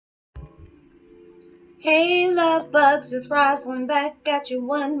Hey love bugs, it's Roslynn back at you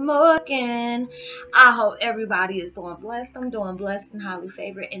one more again. I hope everybody is doing blessed. I'm doing blessed and highly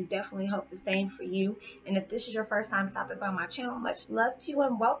favored and definitely hope the same for you. And if this is your first time stopping by my channel, much love to you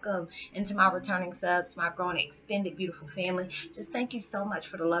and welcome. And to my returning subs, my growing extended beautiful family, just thank you so much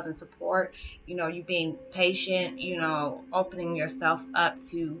for the love and support. You being patient, opening yourself up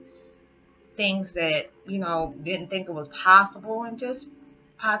to things that didn't think it was possible, and just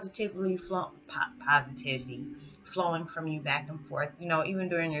positivity flowing from you back and forth, even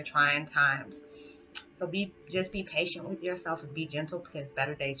during your trying times. So just be patient with yourself and be gentle, because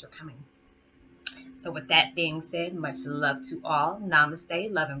better days are coming. So with that being said, much love to all.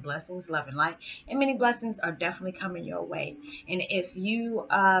 Namaste, love and blessings, love and light, and many blessings are definitely coming your way. And if you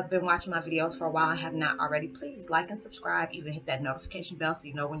been watching my videos for a while and have not already, please like and subscribe. Even hit that notification bell so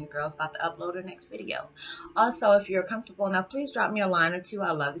you know when your girl's about to upload her next video. Also, if you're comfortable enough, please drop me a line or two. I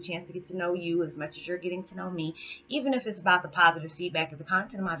love the chance to get to know you as much as you're getting to know me, even if it's about the positive feedback of the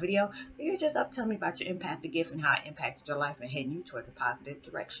content of my video, or you're just up telling me about your empathic gift and how it impacted your life and heading you towards a positive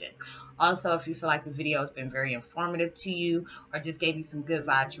direction. Also, if you feel like the video has been very informative to you or just gave you some good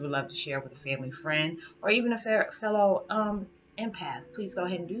vibes you would love to share with a family friend or even a fellow empath, please go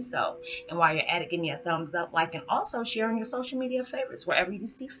ahead and do so. And while you're at it, give me a thumbs up, like, and also share on your social media favorites wherever you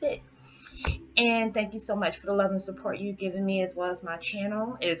see fit. And thank you so much for the love and support you've given me as well as my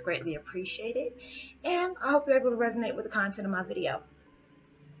channel. It is greatly appreciated. And I hope you're able to resonate with the content of my video.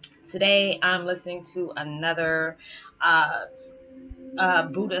 Today, I'm listening to another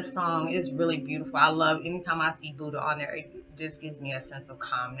Buddha song. Is really beautiful. I love anytime I see Buddha on there. It just gives me a sense of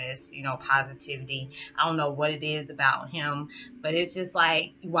calmness, positivity. I don't know what it is about him, but it's just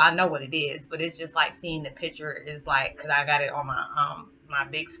like, well, I know what it is, but it's just like seeing the picture is like, because I got it on my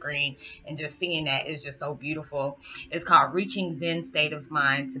big screen, and just seeing that is just so beautiful. It's called Reaching Zen State of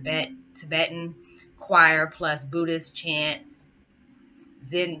Mind, Tibetan choir plus Buddhist chants,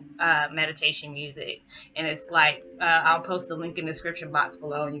 Zen meditation music. And it's like, I'll post a link in the description box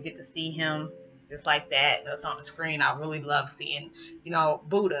below, and you get to see him just like that. That's on the screen. I really love seeing,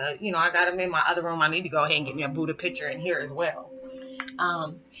 Buddha. I got him in my other room. I need to go ahead and get me a Buddha picture in here as well.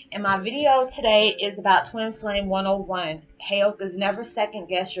 And my video today is about Twin Flame 101. Heyoka's never second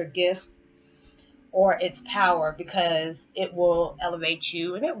guess your gifts or its power, because it will elevate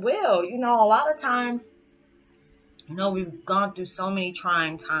you, and it will. A lot of times, we've gone through so many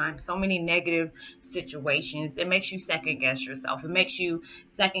trying times, so many negative situations. It makes you second guess yourself. It makes you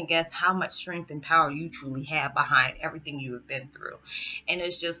second guess how much strength and power you truly have behind everything you have been through. And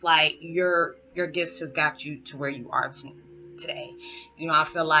it's just like your gifts has got you to where you are today. I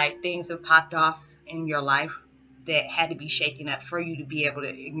feel like things have popped off in your life that had to be shaken up for you to be able to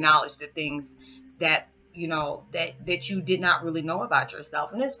acknowledge the things that that you did not really know about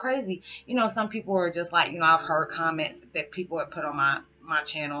yourself. And it's crazy. Some people are just like, I've heard comments that people have put on my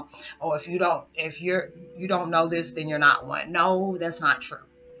channel, oh, if you don't know this, then you're not one. No, that's not true.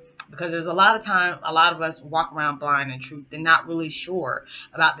 Because there's a lot of us walk around blind in truth and not really sure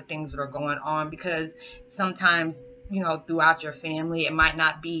about the things that are going on, because sometimes, throughout your family, it might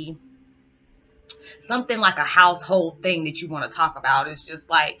not be something like a household thing that you want to talk about. It's just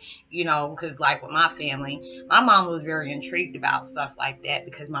like, because like with my family, my mom was very intrigued about stuff like that,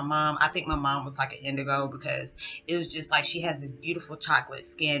 because I think my mom was like an indigo, because it was just like she has this beautiful chocolate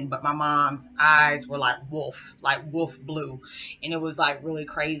skin, but my mom's eyes were like wolf blue. And it was like really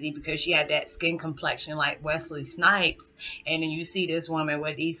crazy, because she had that skin complexion like Wesley Snipes, and then you see this woman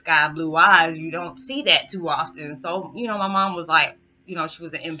with these sky blue eyes. You don't see that too often. So, my mom was like, she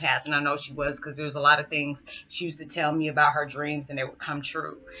was an empath, and I know she was, because there was a lot of things she used to tell me about her dreams, and they would come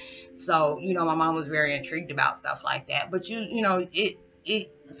true. So, my mom was very intrigued about stuff like that. But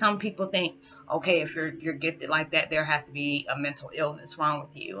some people think, okay, if you're gifted like that, there has to be a mental illness wrong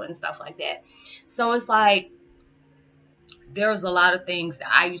with you and stuff like that. So it's like, there's a lot of things that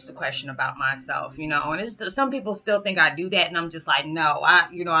I used to question about myself, and some people still think I do that, and I'm just like, no,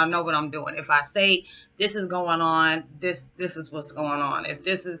 I know what I'm doing. If I say this is going on, this is what's going on. If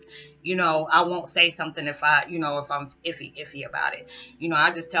this is, I won't say something if if I'm iffy about it.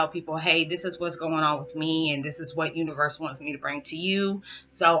 I just tell people, hey, this is what's going on with me, and this is what universe wants me to bring to you.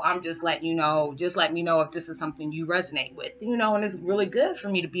 So I'm just letting you know, just let me know if this is something you resonate with, and it's really good for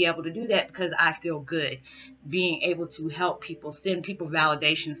me to be able to do that, because I feel good being able to help people, send people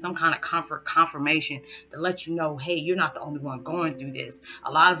validation, some kind of confirmation to let you know, hey, you're not the only one going through this.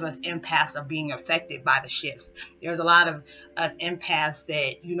 A lot of us empaths are being affected by the shifts. There's a lot of us empaths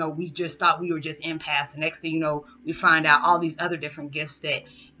that, we just thought we were just empaths. The next thing we find out all these other different gifts that,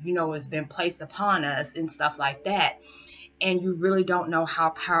 has been placed upon us and stuff like that. And you really don't know how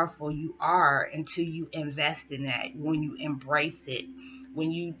powerful you are until you invest in that, when you embrace it,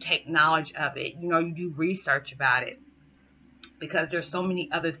 when you take knowledge of it, you do research about it, because there's so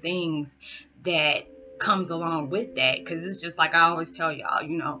many other things that comes along with that. Because it's just like I always tell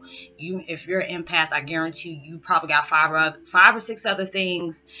y'all, if you're an empath, I guarantee you probably got five or six other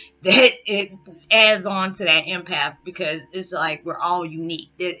things that it adds on to that empath, because it's like we're all unique.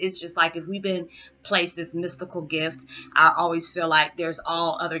 It's just like if we've been placed this mystical gift, I always feel like there's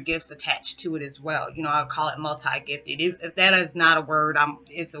all other gifts attached to it as well. I call it multi-gifted. If that is not a word,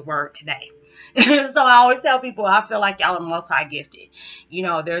 it's a word today. So I always tell people, I feel like y'all are multi-gifted.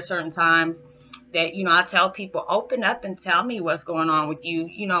 There are certain times that, I tell people, open up and tell me what's going on with you,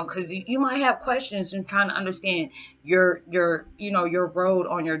 because you might have questions and trying to understand your road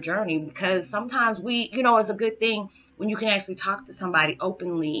on your journey. Because sometimes it's a good thing when you can actually talk to somebody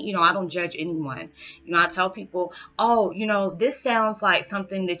openly. I don't judge anyone. I tell people, oh, this sounds like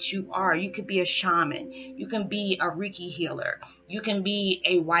something that you are. You could be a shaman. You can be a Reiki healer. You can be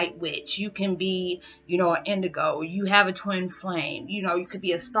a white witch. You can be, an indigo. You have a twin flame. You could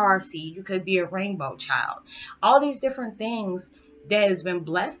be a star seed. You could be a rainbow child. All these different things that has been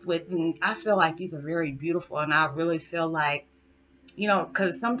blessed with. And I feel like these are very beautiful. And I really feel like,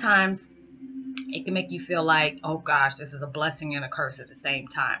 because sometimes it can make you feel like, oh gosh, this is a blessing and a curse at the same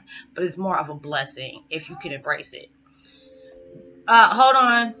time. But it's more of a blessing if you can embrace it. Hold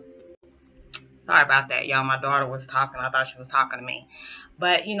on. Sorry about that, y'all. My daughter was talking. I thought she was talking to me.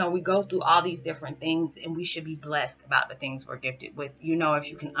 But, we go through all these different things, and we should be blessed about the things we're gifted with. If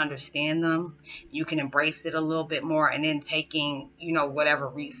you can understand them, you can embrace it a little bit more, and then taking, whatever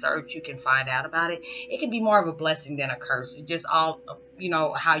research you can find out about it, it can be more of a blessing than a curse. It's just all,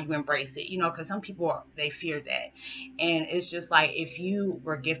 how you embrace it, because some people, they fear that. And it's just like, if you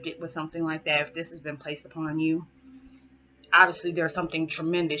were gifted with something like that, if this has been placed upon you, obviously there's something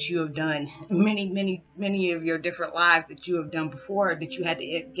tremendous you have done, many of your different lives that you have done before, that you had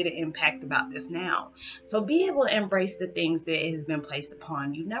to get an impact about this now. So be able to embrace the things that has been placed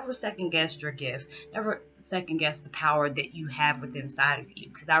upon you. Never second guess your gift. Never second guess the power that you have within inside of you.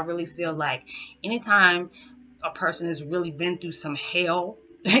 Because I really feel like anytime a person has really been through some hell,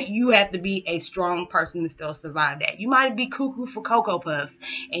 you have to be a strong person to still survive that. You might be cuckoo for Cocoa Puffs,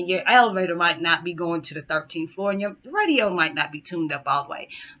 and your elevator might not be going to the 13th floor, and your radio might not be tuned up all the way,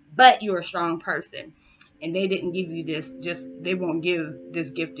 but you're a strong person. And they didn't give you this, they won't give this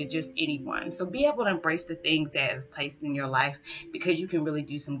gift to just anyone. So be able to embrace the things that have placed in your life, because you can really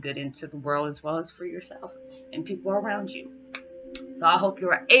do some good into the world, as well as for yourself and people around you. So I hope you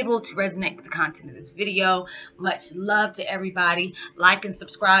are able to resonate with the content of this video. Much love to everybody. Like and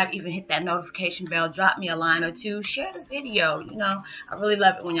subscribe. Even hit that notification bell. Drop me a line or two. Share the video. I really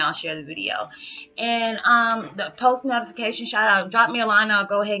love it when y'all share the video. And the post notification shout out. Drop me a line. I'll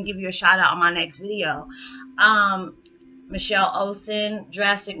go ahead and give you a shout out on my next video. Michelle Olsen,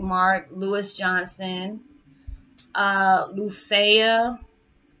 Jurassic Mark, Lewis Johnson, Luthea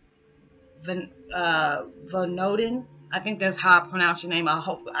Vanoden. I think that's how I pronounce your name. I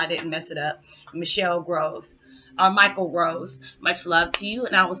hope I didn't mess it up. Michael Groves. Much love to you,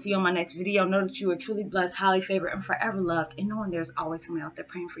 and I will see you on my next video. Know that you are truly blessed, highly favored, and forever loved, and knowing there's always someone out there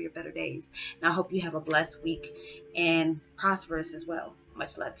praying for your better days. And I hope you have a blessed week and prosperous as well.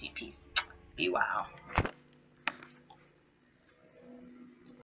 Much love to you. Peace. Be well.